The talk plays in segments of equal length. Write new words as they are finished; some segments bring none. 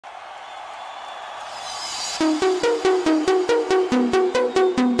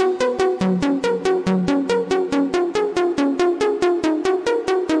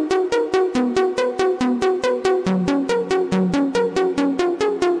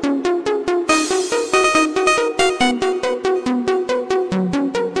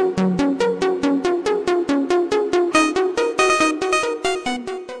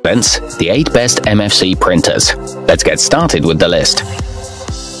The 8 best MFC printers. Let's get started with the list.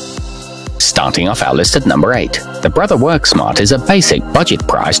 Starting off our list at number 8. The Brother WorkSmart is a basic,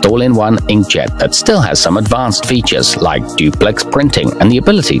 budget-priced all-in-one inkjet that still has some advanced features like duplex printing and the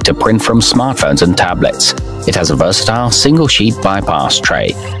ability to print from smartphones and tablets. It has a versatile single-sheet bypass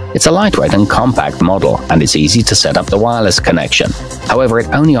tray. It's a lightweight and compact model, and it's easy to set up the wireless connection. However, it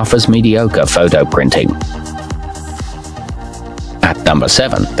only offers mediocre photo printing. At number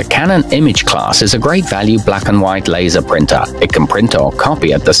 7, the Canon Image Class is a great value black and white laser printer. It can print or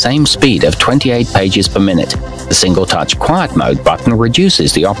copy at the same speed of 28 pages per minute. The single-touch quiet mode button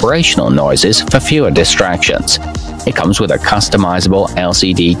reduces the operational noises for fewer distractions. It comes with a customizable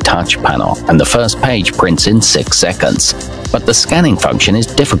LCD touch panel, and the first page prints in 6 seconds. But the scanning function is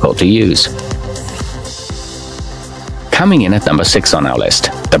difficult to use. Coming in at number 6 on our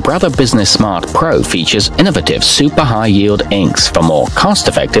list, the Brother Business Smart Pro features innovative super high-yield inks for more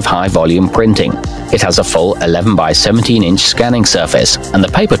cost-effective high-volume printing. It has a full 11 by 17-inch scanning surface, and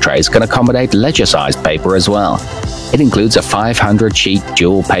the paper trays can accommodate ledger-sized paper as well. It includes a 500-sheet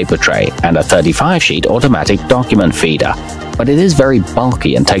dual paper tray and a 35-sheet automatic document feeder, but it is very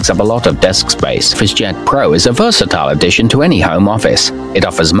bulky and takes up a lot of desk space. FishJet Pro is a versatile addition to any home office. It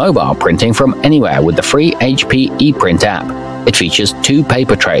offers mobile printing from anywhere with the free HP ePrint app. It features 2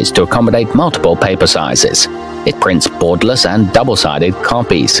 paper trays to accommodate multiple paper sizes. It prints borderless and double-sided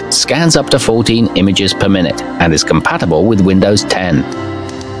copies, scans up to 14 images per minute, and is compatible with Windows 10.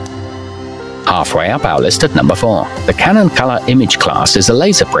 Halfway up our list at number 4, the Canon Color Image Class is a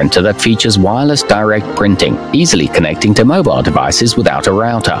laser printer that features wireless direct printing, easily connecting to mobile devices without a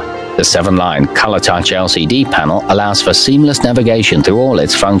router. The 7-line Color Touch LCD panel allows for seamless navigation through all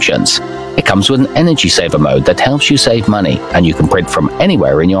its functions. It comes with an energy saver mode that helps you save money, and you can print from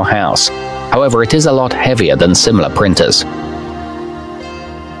anywhere in your house. However, it is a lot heavier than similar printers.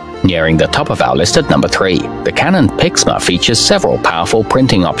 Nearing the top of our list at number 3, the Canon Pixma features several powerful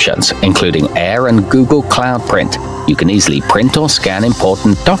printing options, including Air and Google Cloud Print. You can easily print or scan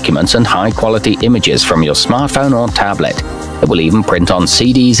important documents and high-quality images from your smartphone or tablet. It will even print on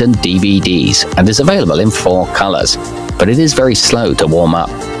CDs and DVDs, and is available in 4 colors, but it is very slow to warm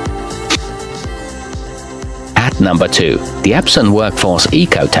up. At number 2, the Epson Workforce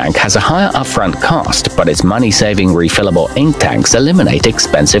EcoTank has a higher upfront cost, but its money-saving refillable ink tanks eliminate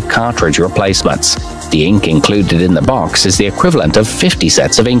expensive cartridge replacements. The ink included in the box is the equivalent of 50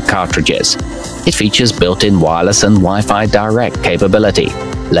 sets of ink cartridges. It features built-in wireless and Wi-Fi direct capability,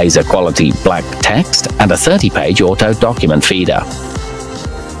 laser-quality black text, and a 30-page auto document feeder.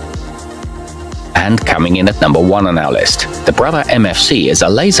 And coming in at number 1 on our list, the Brother MFC is a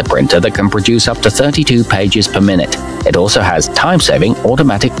laser printer that can produce up to 32 pages per minute. It also has time-saving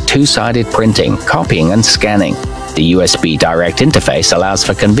automatic 2-sided printing, copying and scanning. The USB direct interface allows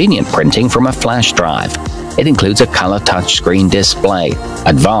for convenient printing from a flash drive. It includes a color touchscreen display,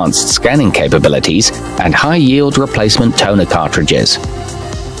 advanced scanning capabilities, and high-yield replacement toner cartridges.